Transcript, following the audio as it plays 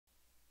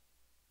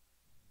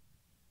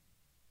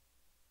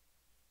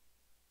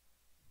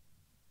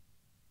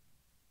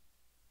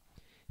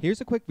Here's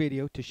a quick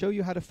video to show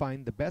you how to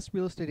find the best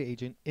real estate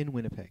agent in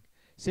Winnipeg.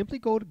 Simply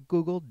go to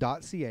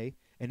google.ca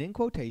and in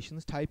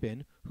quotations type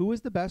in who is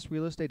the best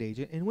real estate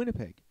agent in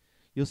Winnipeg.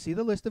 You'll see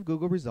the list of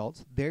Google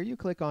results. There you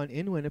click on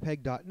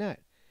inWinnipeg.net.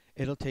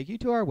 It'll take you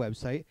to our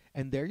website,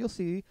 and there you'll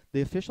see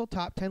the official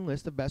top 10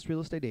 list of best real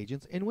estate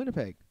agents in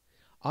Winnipeg.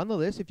 On the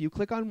list, if you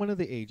click on one of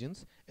the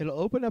agents, it'll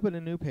open up in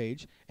a new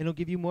page and it'll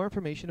give you more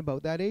information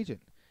about that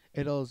agent.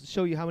 It'll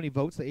show you how many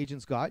votes the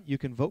agent's got. You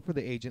can vote for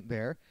the agent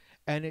there,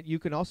 and you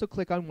can also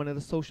click on one of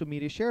the social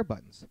media share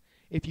buttons.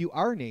 If you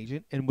are an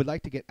agent and would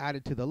like to get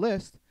added to the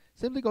list,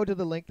 simply go to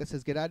the link that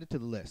says get added to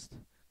the list.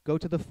 Go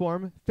to the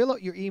form, fill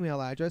out your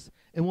email address,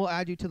 and we'll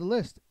add you to the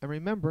list. And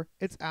remember,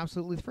 it's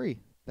absolutely free.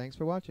 Thanks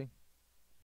for watching.